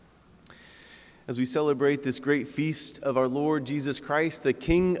As we celebrate this great feast of our Lord Jesus Christ, the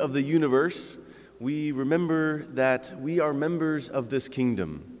King of the universe, we remember that we are members of this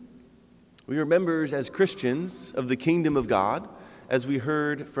kingdom. We are members as Christians of the kingdom of God, as we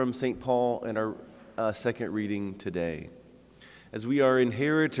heard from St. Paul in our second reading today. As we are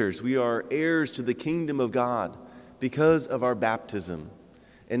inheritors, we are heirs to the kingdom of God because of our baptism.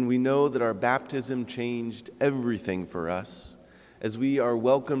 And we know that our baptism changed everything for us, as we are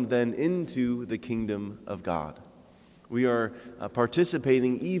welcomed then into the kingdom of God. We are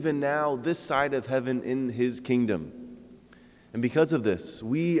participating even now this side of heaven in his kingdom. And because of this,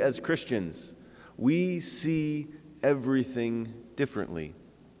 we as Christians, we see everything differently.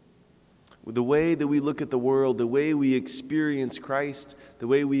 The way that we look at the world, the way we experience Christ, the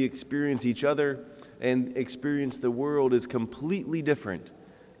way we experience each other and experience the world is completely different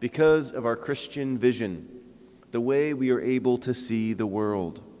because of our Christian vision, the way we are able to see the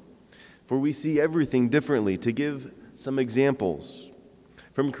world. For we see everything differently. To give some examples,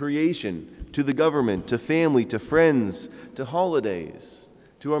 from creation to the government, to family, to friends, to holidays,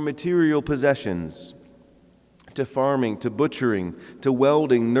 to our material possessions, to farming, to butchering, to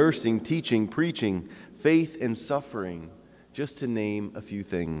welding, nursing, teaching, preaching, faith and suffering, just to name a few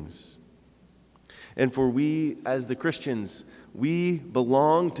things. And for we, as the Christians, we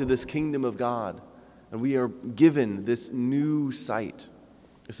belong to this kingdom of God. And we are given this new sight,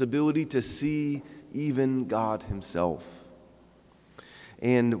 this ability to see even God himself.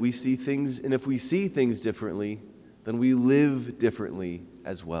 And we see things, and if we see things differently, then we live differently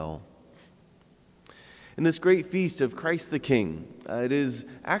as well. In this great feast of Christ the King, it is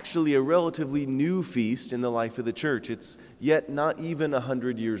actually a relatively new feast in the life of the church. It's yet not even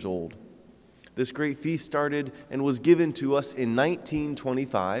 100 years old. This great feast started and was given to us in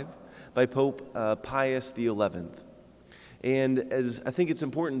 1925. By Pope Pius XI. And as I think it's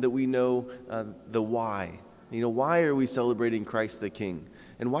important that we know the why. Why are we celebrating Christ the King?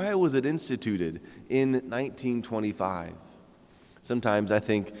 And why was it instituted in 1925? Sometimes I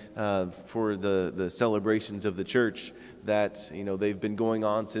think for the celebrations of the church that, they've been going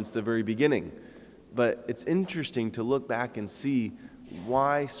on since the very beginning. But it's interesting to look back and see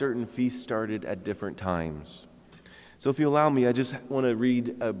why certain feasts started at different times. So if you allow me, I just want to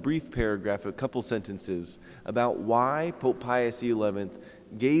read a brief paragraph, a couple sentences, about why Pope Pius XI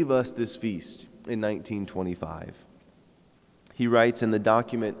gave us this feast in 1925. He writes in the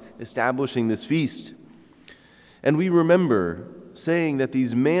document establishing this feast, "And we remember saying that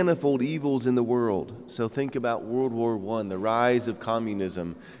these manifold evils in the world," so think about World War I, the rise of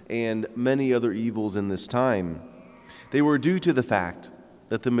communism, and many other evils in this time, "they were due to the fact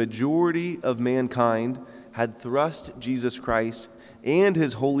that the majority of mankind had thrust Jesus Christ and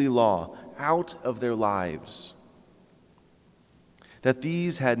his holy law out of their lives, that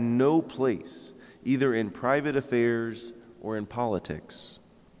these had no place either in private affairs or in politics.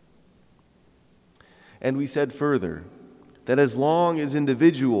 And we said further, that as long as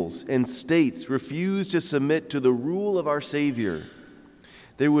individuals and states refused to submit to the rule of our Savior,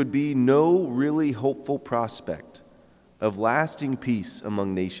 there would be no really hopeful prospect of lasting peace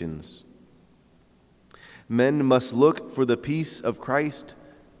among nations. Men must look for the peace of Christ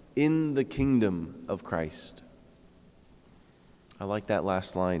in the kingdom of Christ." I like that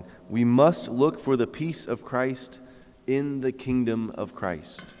last line. We must look for the peace of Christ in the kingdom of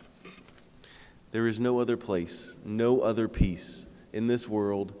Christ. There is no other place, no other peace in this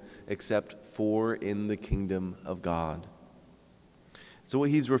world except for in the kingdom of God. So what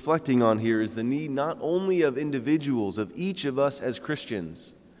he's reflecting on here is the need not only of individuals, of each of us as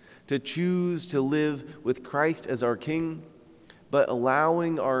Christians, to choose to live with Christ as our King, but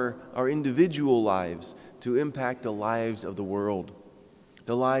allowing our individual lives to impact the lives of the world,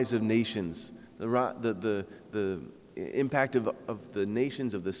 the lives of nations, the impact of the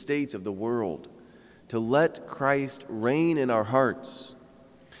nations, of the states, of the world, to let Christ reign in our hearts,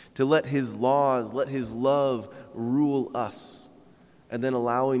 to let his laws, let his love rule us, and then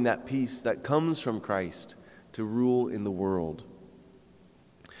allowing that peace that comes from Christ to rule in the world.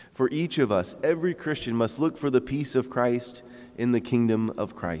 For each of us, every Christian must look for the peace of Christ in the kingdom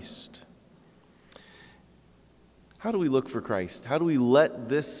of Christ. How do we look for Christ? How do we let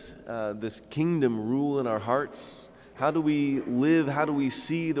this kingdom rule in our hearts? How do we live? How do we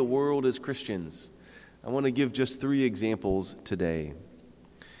see the world as Christians? I want to give just 3 examples today.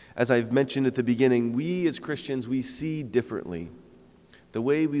 As I've mentioned at the beginning, we as Christians, we see differently. The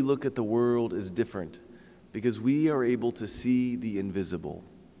way we look at the world is different because we are able to see the invisible.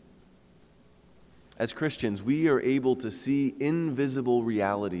 As Christians, we are able to see invisible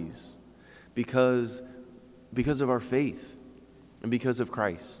realities because of our faith and because of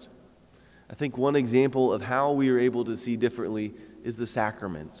Christ. I think one example of how we are able to see differently is the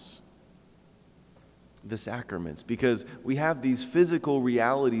sacraments. The sacraments, because we have these physical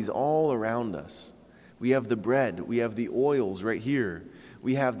realities all around us. We have the bread, we have the oils right here.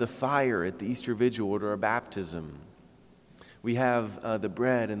 We have the fire at the Easter Vigil or our baptism. We have the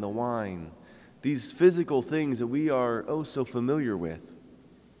bread and the wine. These physical things that we are so familiar with.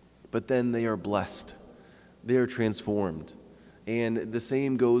 But then they are blessed. They are transformed. And the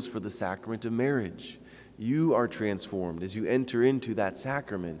same goes for the sacrament of marriage. You are transformed as you enter into that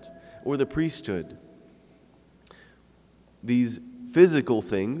sacrament or the priesthood. These physical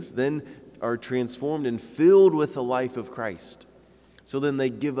things then are transformed and filled with the life of Christ. So then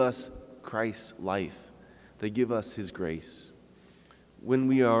they give us Christ's life. They give us his grace. When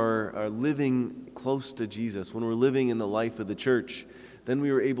we are living close to Jesus, when we're living in the life of the church, then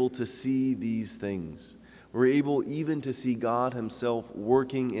we are able to see these things. We're able even to see God himself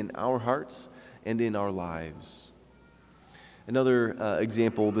working in our hearts and in our lives. Another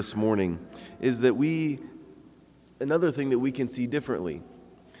example this morning is that another thing that we can see differently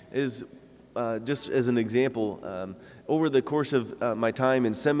is, just as an example, over the course of my time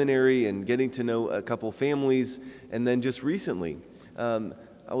in seminary and getting to know a couple families, and then just recently,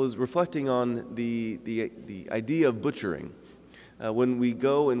 I was reflecting on the idea of butchering. When we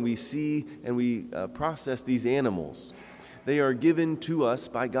go and we see and we process these animals, they are given to us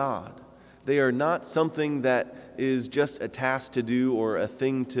by God. They are not something that is just a task to do or a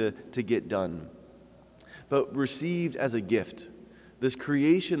thing to get done, but received as a gift. This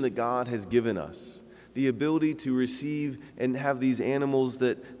creation that God has given us, the ability to receive and have these animals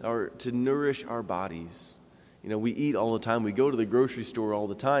that are to nourish our bodies. We eat all the time, we go to the grocery store all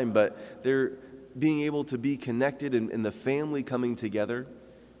the time, but they're being able to be connected and the family coming together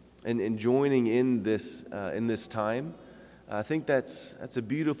and joining in this time. I think that's a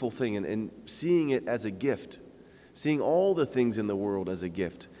beautiful thing, and seeing it as a gift, seeing all the things in the world as a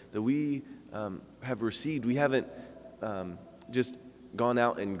gift that we have received. We haven't just gone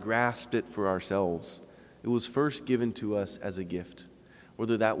out and grasped it for ourselves. It was first given to us as a gift,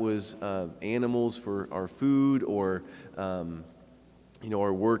 whether that was animals for our food or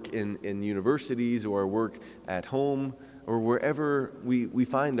our work in universities or our work at home or wherever we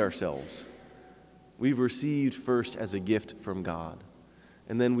find ourselves. We've received first as a gift from God.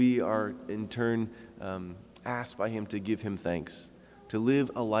 And then we are in turn asked by him to give him thanks, to live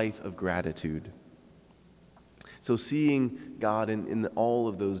a life of gratitude. So seeing God in all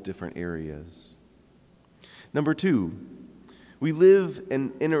of those different areas. Number 2, we live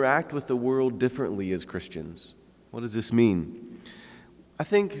and interact with the world differently as Christians. What does this mean? I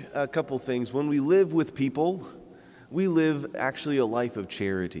think a couple things. When we live with people, we live actually a life of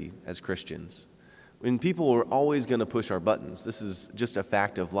charity as Christians. When people are always going to push our buttons, this is just a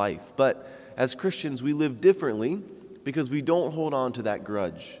fact of life. But as Christians, we live differently because we don't hold on to that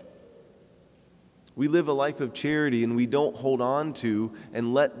grudge. We live a life of charity, and we don't hold on to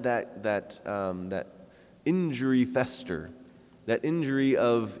and let that injury fester. That injury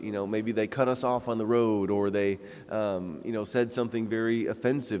of, maybe they cut us off on the road, or they, said something very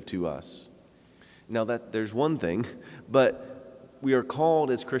offensive to us. Now that there's one thing, but we are called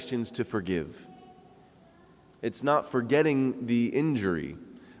as Christians to forgive. It's not forgetting the injury,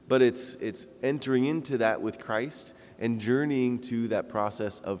 but it's entering into that with Christ and journeying to that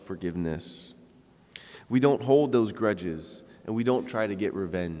process of forgiveness. We don't hold those grudges, and we don't try to get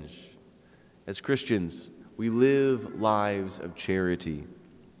revenge. As Christians, we live lives of charity.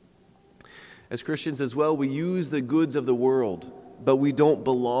 As Christians as well, we use the goods of the world, but we don't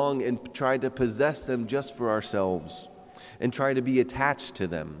belong and try to possess them just for ourselves and try to be attached to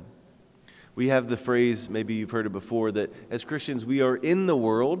them. We have the phrase, maybe you've heard it before, that as Christians we are in the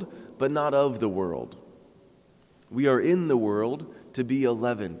world, but not of the world. We are in the world to be a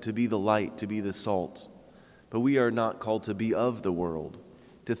leaven, to be the light, to be the salt. But we are not called to be of the world,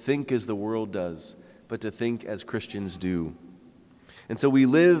 to think as the world does, but to think as Christians do. And so we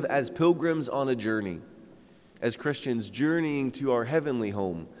live as pilgrims on a journey, as Christians journeying to our heavenly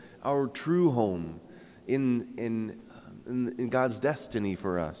home, our true home in God's destiny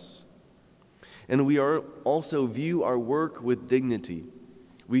for us. And we also view our work with dignity.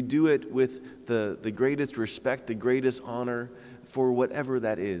 We do it with the greatest respect, the greatest honor for whatever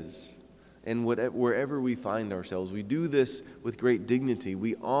that is. And wherever we find ourselves, we do this with great dignity.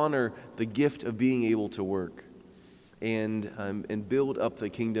 We honor the gift of being able to work and build up the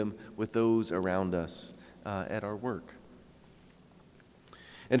kingdom with those around us at our work.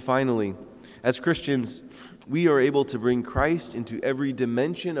 And finally, as Christians, we are able to bring Christ into every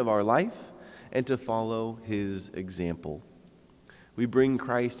dimension of our life and to follow his example. We bring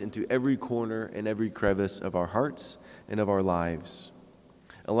Christ into every corner and every crevice of our hearts and of our lives,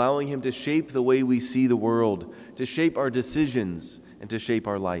 allowing him to shape the way we see the world, to shape our decisions, and to shape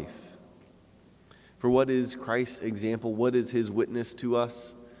our life. For what is Christ's example? What is his witness to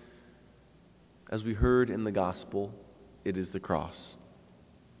us? As we heard in the gospel, it is the cross.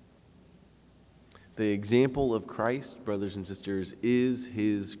 The example of Christ, brothers and sisters, is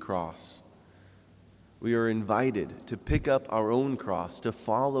his cross. We are invited to pick up our own cross, to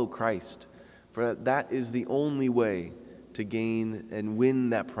follow Christ, for that is the only way to gain and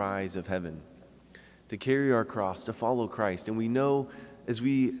win that prize of heaven. To carry our cross, to follow Christ. And we know, as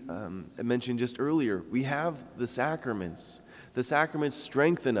we mentioned just earlier, we have the sacraments. The sacraments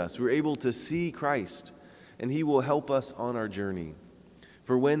strengthen us. We're able to see Christ, and he will help us on our journey.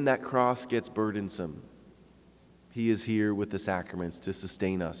 For when that cross gets burdensome, he is here with the sacraments to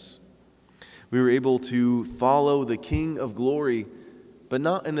sustain us. We were able to follow the King of glory, but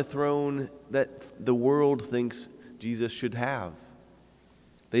not in a throne that the world thinks Jesus should have.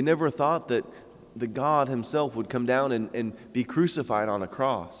 They never thought that the God himself would come down and be crucified on a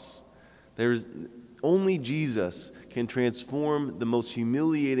cross. There's only Jesus can transform the most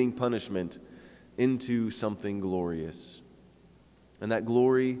humiliating punishment into something glorious. And that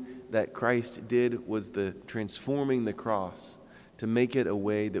glory that Christ did was the transforming the cross to make it a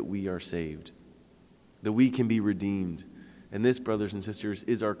way that we are saved, that we can be redeemed. And this, brothers and sisters,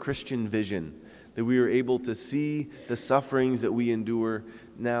 is our Christian vision, that we are able to see the sufferings that we endure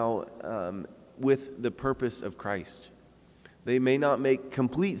now with the purpose of Christ. They may not make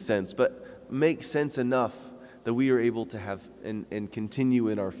complete sense, but make sense enough that we are able to have and continue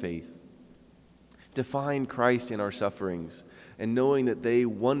in our faith. To find Christ in our sufferings and knowing that they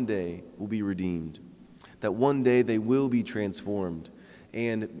one day will be redeemed, that one day they will be transformed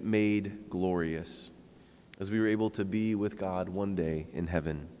and made glorious, as we were able to be with God one day in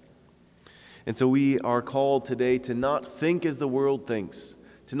heaven. And so we are called today to not think as the world thinks,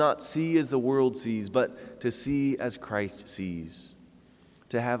 to not see as the world sees, but to see as Christ sees.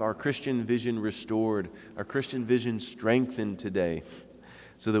 To have our Christian vision restored, our Christian vision strengthened today,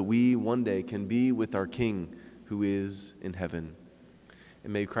 so that we one day can be with our King who is in heaven.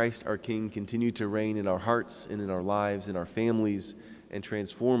 And may Christ our King continue to reign in our hearts and in our lives, in our families, and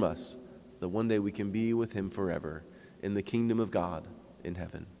transform us, so that one day we can be with him forever in the kingdom of God in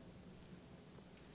heaven.